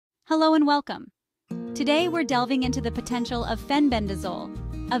Hello and welcome. Today we're delving into the potential of fenbendazole,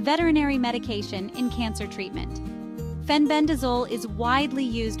 a veterinary medication in cancer treatment. Fenbendazole is widely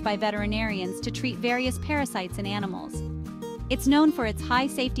used by veterinarians to treat various parasites in animals. It's known for its high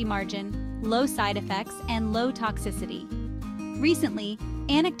safety margin, low side effects, and low toxicity. Recently,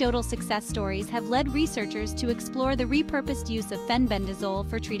 anecdotal success stories have led researchers to explore the repurposed use of fenbendazole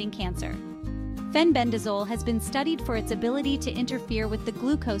for treating cancer. Fenbendazole has been studied for its ability to interfere with the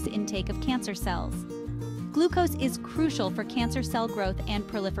glucose intake of cancer cells. Glucose is crucial for cancer cell growth and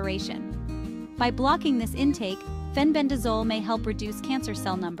proliferation. By blocking this intake, fenbendazole may help reduce cancer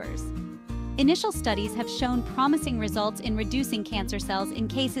cell numbers. Initial studies have shown promising results in reducing cancer cells in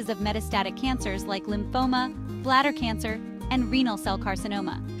cases of metastatic cancers like lymphoma, bladder cancer, and renal cell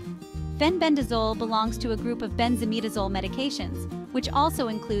carcinoma. Fenbendazole belongs to a group of benzimidazole medications, which also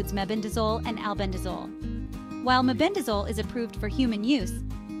includes mebendazole and albendazole. While mebendazole is approved for human use,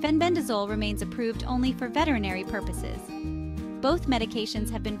 fenbendazole remains approved only for veterinary purposes. Both medications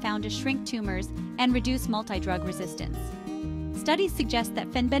have been found to shrink tumors and reduce multi-drug resistance. Studies suggest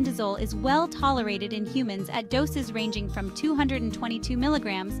that fenbendazole is well tolerated in humans at doses ranging from 222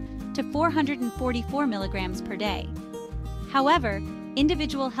 milligrams to 444 milligrams per day. However,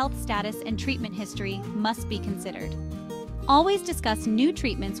 individual health status and treatment history must be considered. Always discuss new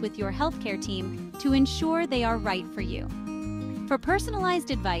treatments with your healthcare team to ensure they are right for you. For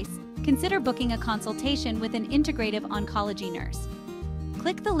personalized advice, consider booking a consultation with an integrative oncology nurse.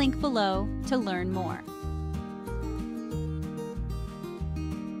 Click the link below to learn more.